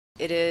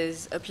it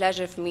is a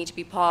pleasure for me to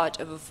be part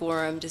of a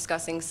forum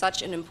discussing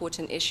such an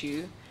important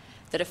issue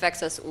that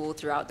affects us all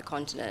throughout the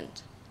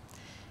continent.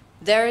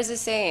 There is a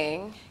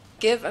saying,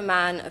 give a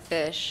man a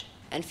fish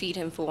and feed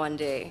him for one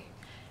day.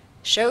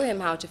 Show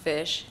him how to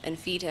fish and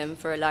feed him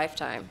for a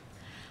lifetime.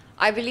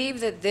 I believe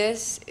that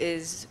this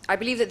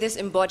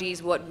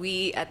embodies what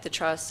we at the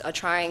Trust are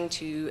trying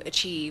to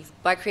achieve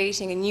by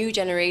creating a new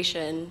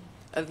generation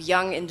of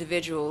young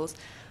individuals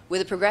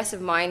with a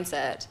progressive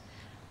mindset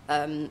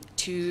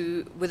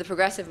to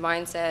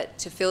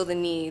fill the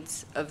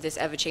needs of this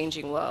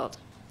ever-changing world.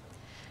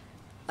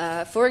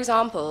 For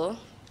example,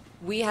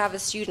 we have a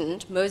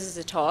student,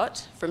 Moses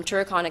Atot, from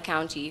Turkana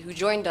County, who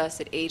joined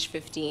us at age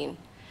 15.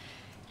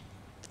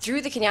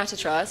 Through the Kenyatta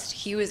Trust,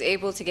 he was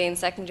able to gain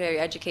secondary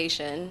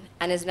education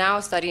and is now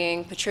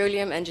studying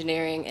petroleum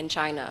engineering in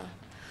China.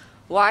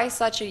 Why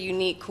such a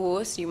unique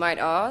course, you might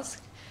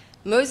ask?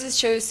 Moses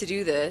chose to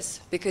do this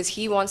because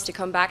he wants to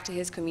come back to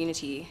his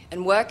community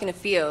and work in a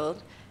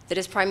field that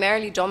is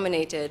primarily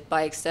dominated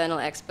by external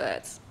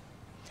experts.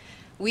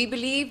 We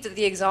believe that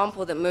the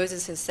example that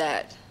Moses has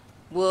set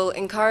will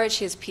encourage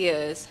his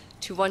peers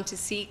to want to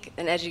seek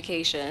an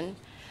education,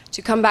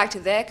 to come back to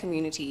their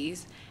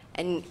communities,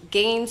 and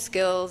gain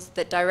skills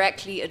that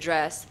directly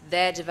address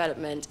their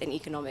development and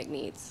economic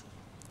needs.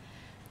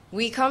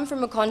 We come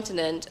from a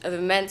continent of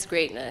immense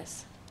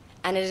greatness,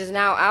 and it is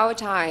now our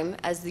time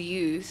as the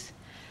youth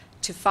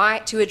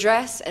to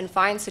address and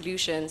find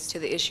solutions to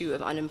the issue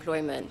of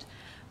unemployment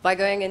by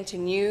going into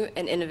new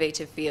and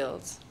innovative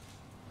fields.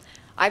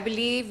 I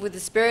believe with the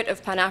spirit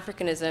of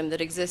Pan-Africanism that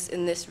exists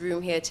in this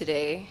room here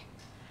today,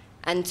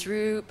 and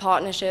through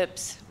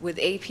partnerships with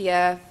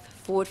APF,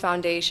 Ford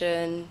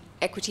Foundation,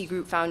 Equity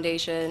Group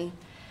Foundation,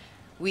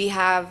 we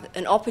have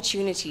an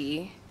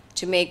opportunity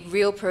to make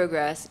real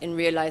progress in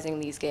realizing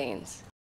these gains.